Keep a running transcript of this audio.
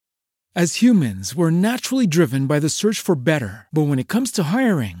As humans, we're naturally driven by the search for better. But when it comes to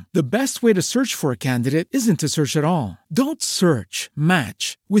hiring, the best way to search for a candidate isn't to search at all. Don't search,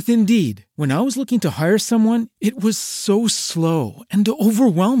 match with Indeed. When I was looking to hire someone, it was so slow and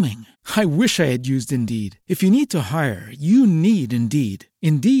overwhelming. I wish I had used Indeed. If you need to hire, you need Indeed.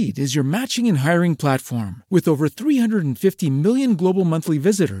 Indeed is your matching and hiring platform with over 350 million global monthly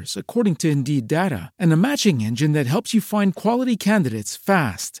visitors, according to Indeed data, and a matching engine that helps you find quality candidates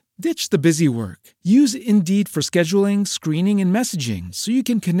fast. Ditch the busy work. Use Indeed for scheduling, screening, and messaging so you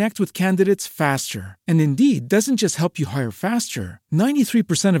can connect with candidates faster. And Indeed doesn't just help you hire faster.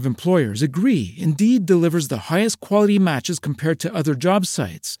 93% of employers agree Indeed delivers the highest quality matches compared to other job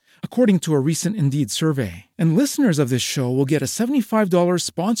sites, according to a recent Indeed survey. And listeners of this show will get a $75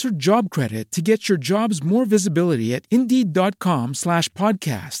 sponsored job credit to get your jobs more visibility at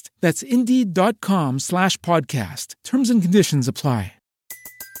Indeed.com/podcast. That's Indeed.com/podcast. Terms and conditions apply.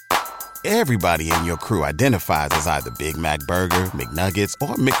 Everybody in your crew identifies as either Big Mac Burger, McNuggets,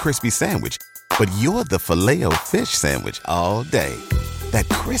 or McCrispy Sandwich. But you're the Filet-O-Fish Sandwich all day. That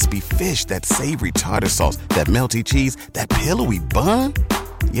crispy fish, that savory tartar sauce, that melty cheese, that pillowy bun.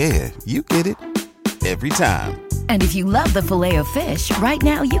 Yeah, you get it. Every time. And if you love the Filet-O-Fish, right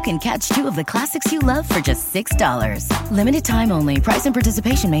now you can catch two of the classics you love for just $6. Limited time only. Price and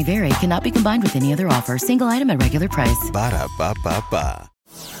participation may vary. Cannot be combined with any other offer. Single item at regular price. Ba-da-ba-ba-ba.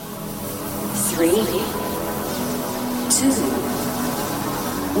 3, 2,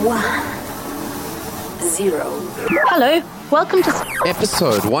 1, 0. Hello, welcome to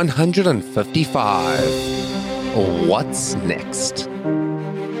Episode 155. What's next?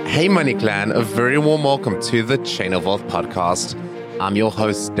 Hey Money Clan, a very warm welcome to the Chain of Wealth podcast. I'm your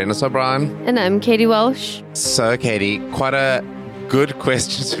host, Dennis O'Brien. And I'm Katie Welsh. So Katie, quite a good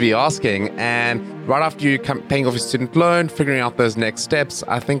question to be asking. And right after you come paying off your student loan, figuring out those next steps,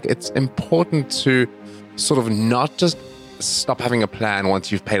 I think it's important to sort of not just stop having a plan once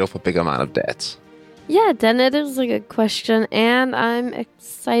you've paid off a big amount of debt. Yeah, Den, it is a good question, and I'm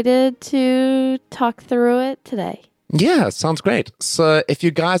excited to talk through it today. Yeah, sounds great. So if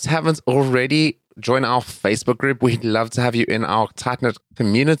you guys haven't already joined our Facebook group, we'd love to have you in our tight-knit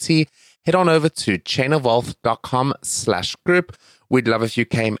community. Head on over to chainofwealth.com/group. We'd love if you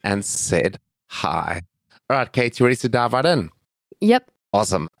came and said hi. All right, Kate, you ready to dive right in? Yep.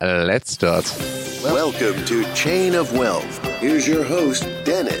 Awesome. Let's start. Welcome to Chain of Wealth. Here's your host,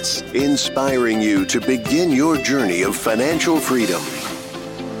 Dennis, inspiring you to begin your journey of financial freedom.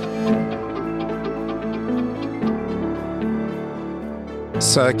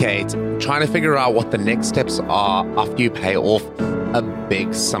 So, Kate, trying to figure out what the next steps are after you pay off a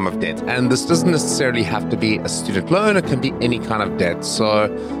big sum of debt. And this doesn't necessarily have to be a student loan. It can be any kind of debt. So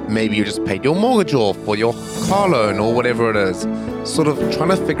maybe you just paid your mortgage off or your car loan or whatever it is. Sort of trying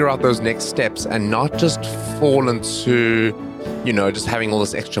to figure out those next steps and not just fall into, just having all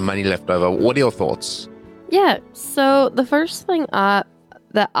this extra money left over. What are your thoughts? Yeah, so the first thing that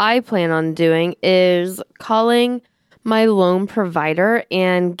I plan on doing is calling my loan provider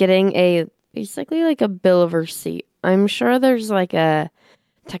and getting basically like a bill of receipt. I'm sure there's like a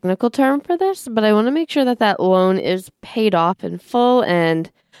technical term for this, but I want to make sure that loan is paid off in full and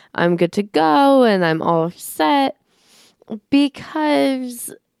I'm good to go and I'm all set,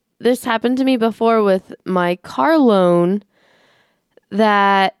 because this happened to me before with my car loan,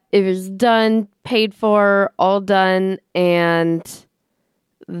 that it was done, paid for, all done, and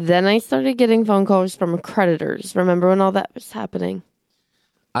then I started getting phone calls from creditors. Remember when all that was happening?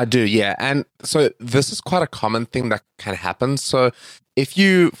 I do, yeah. And so this is quite a common thing that can happen. So if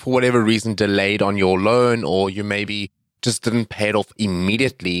you, for whatever reason, delayed on your loan, or you maybe just didn't pay it off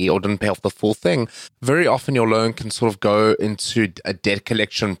immediately or didn't pay off the full thing, very often your loan can sort of go into a debt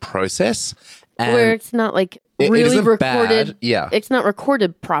collection process. And where it's not like really recorded. Bad, yeah. It's not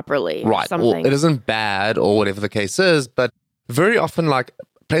recorded properly. Right. Something. Or it isn't bad or whatever the case is, but very often, like,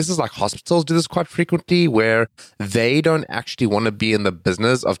 places like hospitals do this quite frequently, where they don't actually want to be in the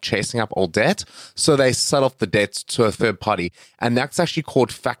business of chasing up old debt. So they sell off the debt to a third party. And that's actually called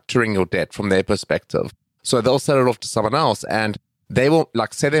factoring your debt from their perspective. So they'll sell it off to someone else, and they will,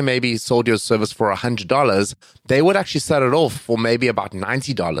 like, say they maybe sold your service for $100. They would actually sell it off for maybe about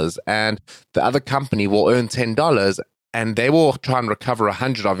 $90. And the other company will earn $10. And they will try and recover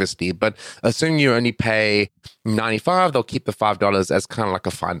 $100, obviously. But assuming you only pay $95, they'll keep the $5 as kind of like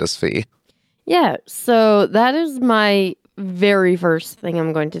a finder's fee. Yeah, so that is my very first thing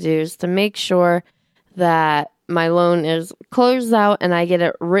I'm going to do, is to make sure that my loan is closed out and I get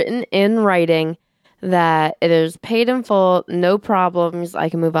it written in writing that it is paid in full, no problems, I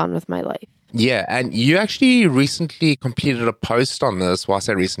can move on with my life. Yeah, and you actually recently completed a post on this. Well, I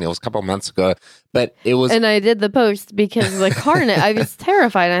say recently, it was a couple of months ago, but it was... And I did the post because the car note, I was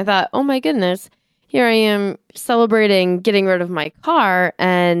terrified. I thought, oh my goodness, here I am celebrating getting rid of my car,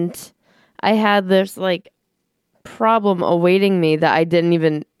 and I had this like problem awaiting me that I didn't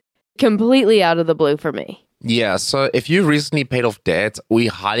even completely out of the blue for me. Yeah, so if you recently paid off debt, we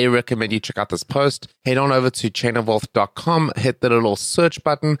highly recommend you check out this post. Head on over to chainofwealth.com, hit the little search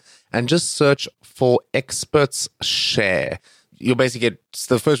button, and just search for experts share. You'll basically get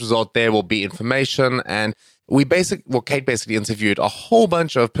the first result there will be information. And Kate basically interviewed a whole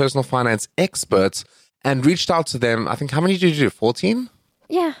bunch of personal finance experts and reached out to them. I think, how many did you do? 14?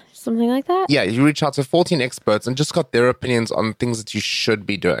 Yeah, something like that. Yeah, you reached out to 14 experts and just got their opinions on things that you should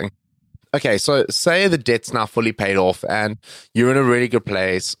be doing. Okay, so say the debt's now fully paid off and you're in a really good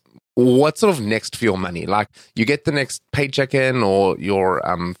place. What's sort of next for your money? Like you get the next paycheck in or your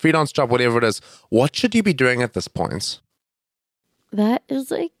freelance job, whatever it is. What should you be doing at this point? That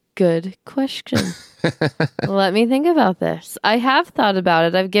is a good question. Let me think about this. I have thought about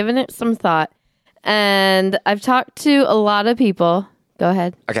it. I've given it some thought. And I've talked to a lot of people. Go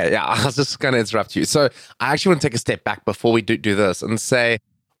ahead. Okay, yeah, I was just going to interrupt you. So I actually want to take a step back before we do this and say,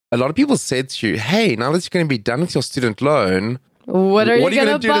 a lot of people said to you, hey, now that you're going to be done with your student loan, what are you going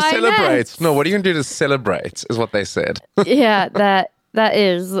to do to celebrate? Next? No, what are you going to do to celebrate is what they said. Yeah, that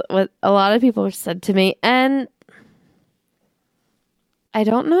is what a lot of people have said to me. And I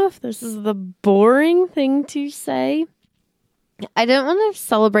don't know if this is the boring thing to say. I don't want to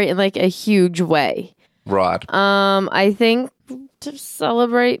celebrate in like a huge way. Right. I think to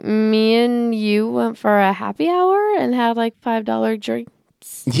celebrate, me and you went for a happy hour and had like $5 drinks.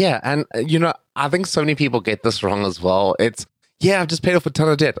 Yeah, and I think so many people get this wrong as well. It's, I've just paid off a ton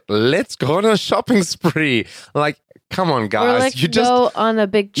of debt. Let's go on a shopping spree. Like, come on, guys. Or let's go on a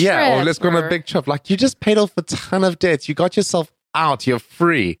big trip. Yeah, or let's go on a big trip. Like, you just paid off a ton of debt. You got yourself out. You're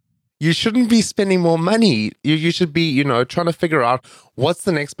free. You shouldn't be spending more money. You should be, trying to figure out what's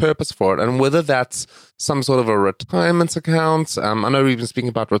the next purpose for it. And whether that's some sort of a retirement account. I know we've been speaking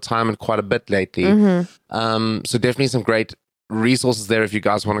about retirement quite a bit lately. Mm-hmm. So definitely some great resources there if you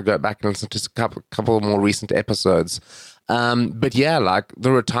guys want to go back and listen to a couple more recent episodes. But yeah, like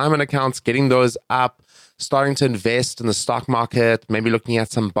the retirement accounts, getting those up, starting to invest in the stock market, maybe looking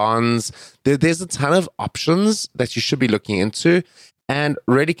at some bonds. There's a ton of options that you should be looking into. And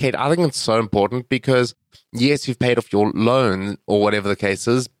really, Kate, I think it's so important because yes, you've paid off your loan or whatever the case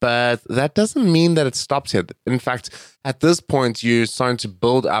is, but that doesn't mean that it stops here. In fact, at this point, you're starting to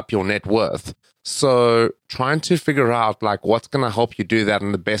build up your net worth. So trying to figure out like what's going to help you do that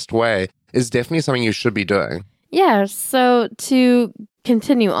in the best way is definitely something you should be doing. Yeah. So to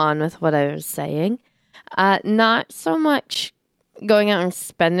continue on with what I was saying, not so much going out and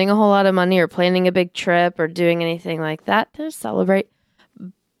spending a whole lot of money or planning a big trip or doing anything like that to celebrate.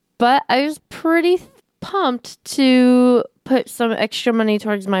 But I was pretty pumped to put some extra money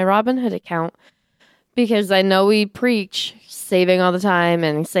towards my Robinhood account because I know we preach saving all the time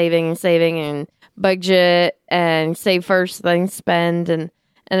and saving and budget and save first, then spend and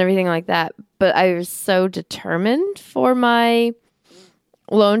everything like that. But I was so determined for my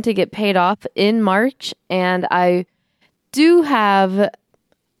loan to get paid off in March, and I do have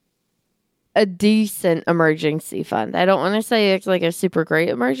a decent emergency fund. I don't want to say it's like a super great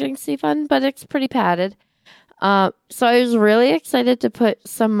emergency fund, but it's pretty padded. So I was really excited to put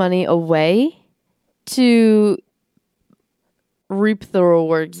some money away to reap the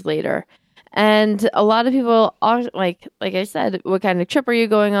rewards later. And a lot of people are like I said, what kind of trip are you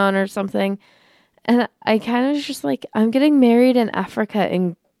going on or something? And I kind of just like, I'm getting married in Africa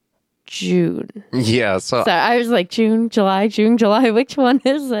in June. Yeah. So I was like, June, July. Which one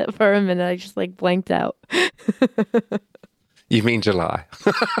is it? For a minute, I just like blanked out. You mean July?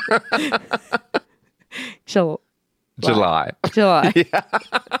 July. Yeah.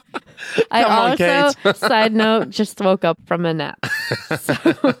 I Come on, also, Kate. side note, just woke up from a nap. So.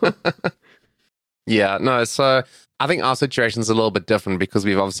 Yeah, no, so I think our situation's a little bit different because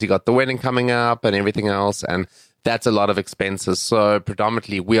we've obviously got the wedding coming up and everything else, and that's a lot of expenses. So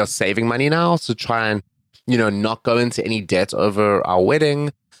predominantly we are saving money now to try and, not go into any debt over our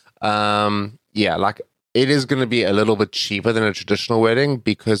wedding. Like it is going to be a little bit cheaper than a traditional wedding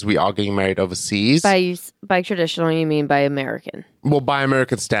because we are getting married overseas. By traditional, you mean by American? Well, by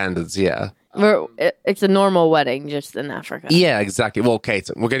American standards, yeah. It's a normal wedding just in Africa. Yeah, exactly. Well, Kate,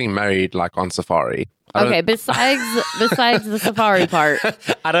 we're getting married like on safari. Okay, besides the safari part.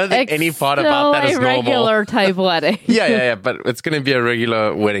 I don't think any part about that is still a normal. regular type wedding. Yeah, but it's going to be a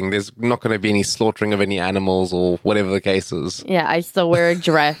regular wedding. There's not going to be any slaughtering of any animals or whatever the case is. Yeah, I still wear a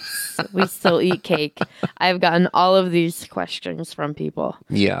dress. We still eat cake. I've gotten all of these questions from people.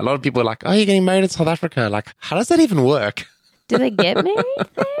 Yeah, a lot of people are like, oh, you're getting married in South Africa. Like, how does that even work? Do they get married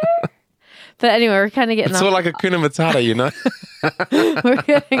there? But anyway, we're kind of getting It's sort of like a Kuna Matata, you know? we're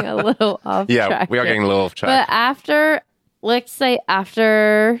getting a little off track. We are here. getting a little off track. But let's say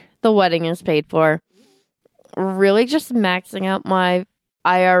after the wedding is paid for, really just maxing out my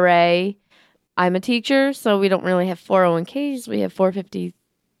IRA. I'm a teacher, so we don't really have 401ks. We have 453Bs.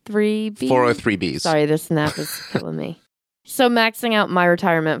 403Bs. Sorry, this snap is killing me. So maxing out my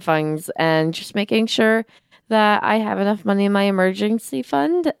retirement funds and just making sure that I have enough money in my emergency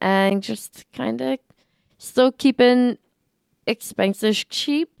fund and just kind of still keeping expenses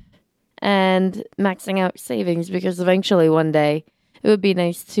cheap and maxing out savings, because eventually one day it would be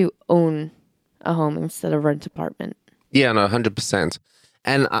nice to own a home instead of rent apartment. Yeah, no, 100%.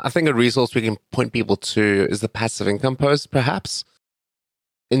 And I think a resource we can point people to is the passive income post, perhaps.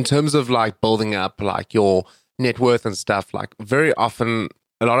 In terms of like building up like your net worth and stuff, like very often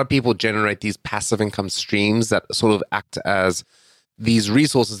a lot of people generate these passive income streams that sort of act as these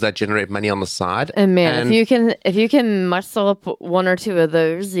resources that generate money on the side. And man, if you can muscle up one or two of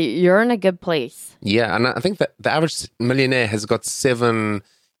those, you're in a good place. Yeah, and I think that the average millionaire has got 7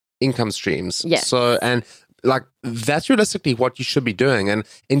 income streams. Yes. So, and like that's realistically what you should be doing. And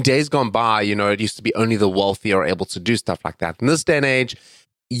in days gone by, you know, it used to be only the wealthy are able to do stuff like that. In this day and age,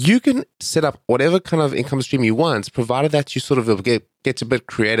 you can set up whatever kind of income stream you want, provided that you sort of get a bit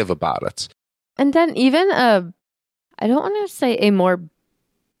creative about it. And then even I don't want to say a more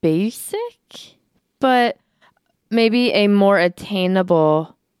basic, but maybe a more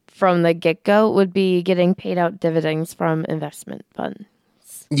attainable from the get-go would be getting paid out dividends from investment funds.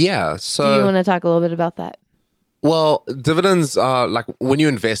 Yeah. So do you want to talk a little bit about that? Well, dividends are like when you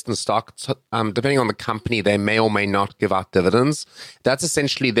invest in stock, depending on the company, they may or may not give out dividends. That's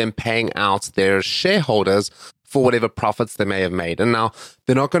essentially them paying out their shareholders for whatever profits they may have made. And now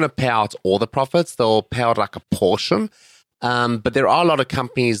they're not going to pay out all the profits. They'll pay out like a portion. But there are a lot of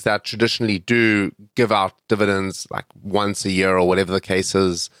companies that traditionally do give out dividends like once a year or whatever the case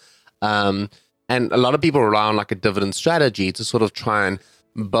is. And a lot of people rely on like a dividend strategy to sort of try and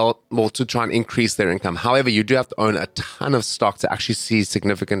increase their income. However, you do have to own a ton of stock to actually see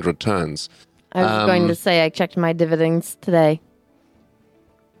significant returns. I was going to say I checked my dividends today.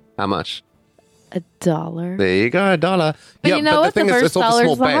 How much? $1. There you go, $1. But yeah, you know but what? the thing The is, first it's off a dollar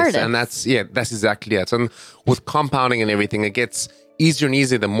small is the base, hardest. and that's exactly it. And with compounding and everything, it gets easier and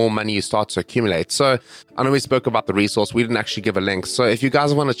easier the more money you start to accumulate. So I know we spoke about the resource. We didn't actually give a link. So if you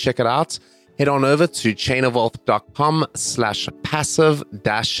guys want to check it out, head on over to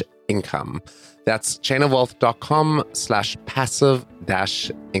chainofwealth.com/passive-income. That's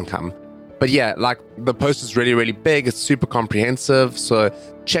chainofwealth.com/passive-income. But yeah, like the post is really, really big. It's super comprehensive. So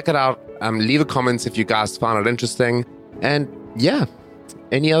check it out. Leave a comment if you guys found it interesting. And yeah,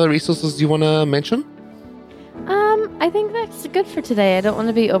 any other resources you want to mention? I think that's good for today. I don't want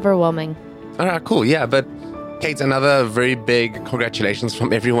to be overwhelming. All right, cool. Yeah, but Kate, another very big congratulations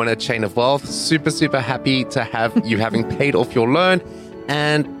from everyone at Chain of Wealth. Super, super happy to have you having paid off your loan.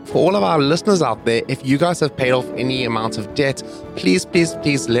 And for all of our listeners out there, if you guys have paid off any amount of debt, please, please,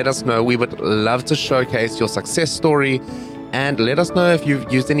 please let us know. We would love to showcase your success story and let us know if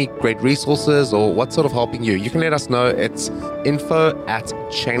you've used any great resources or what's sort of helping you. You can let us know. It's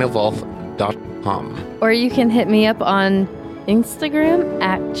info@chainofwealth.com. Or you can hit me up on Instagram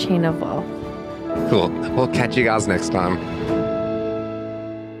 @chainofwealth. Cool. We'll catch you guys next time.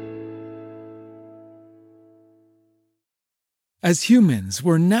 As humans,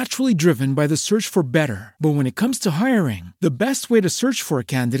 we're naturally driven by the search for better. But when it comes to hiring, the best way to search for a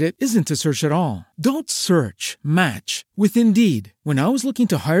candidate isn't to search at all. Don't search, match with Indeed. When I was looking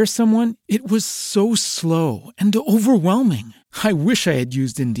to hire someone, it was so slow and overwhelming. I wish I had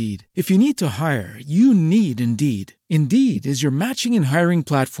used Indeed. If you need to hire, you need Indeed. Indeed is your matching and hiring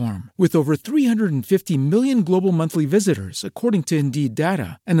platform with over 350 million global monthly visitors, according to Indeed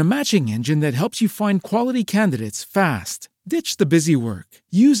data, and a matching engine that helps you find quality candidates fast. Ditch the busy work.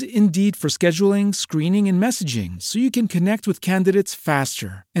 Use Indeed for scheduling, screening, and messaging so you can connect with candidates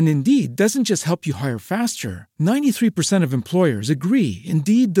faster. And Indeed doesn't just help you hire faster. 93% of employers agree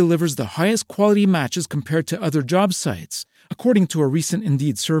Indeed delivers the highest quality matches compared to other job sites. according to a recent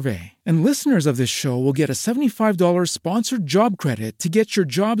Indeed survey. And listeners of this show will get a $75 sponsored job credit to get your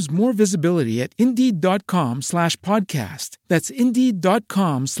jobs more visibility at Indeed.com/podcast. That's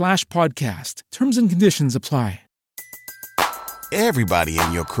Indeed.com/podcast. Terms and conditions apply. Everybody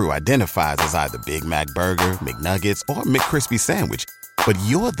in your crew identifies as either Big Mac Burger, McNuggets, or McCrispy Sandwich. But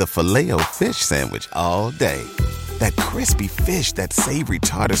you're the Filet-O-Fish Sandwich all day. That crispy fish, that savory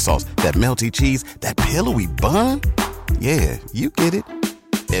tartar sauce, that melty cheese, that pillowy bun. Yeah, you get it.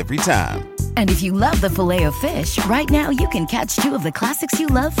 Every time. And if you love the Filet-O-Fish, right now you can catch two of the classics you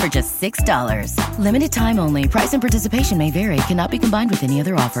love for just $6. Limited time only. Price and participation may vary. Cannot be combined with any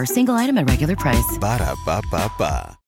other offer. Single item at regular price. Ba-da-ba-ba-ba.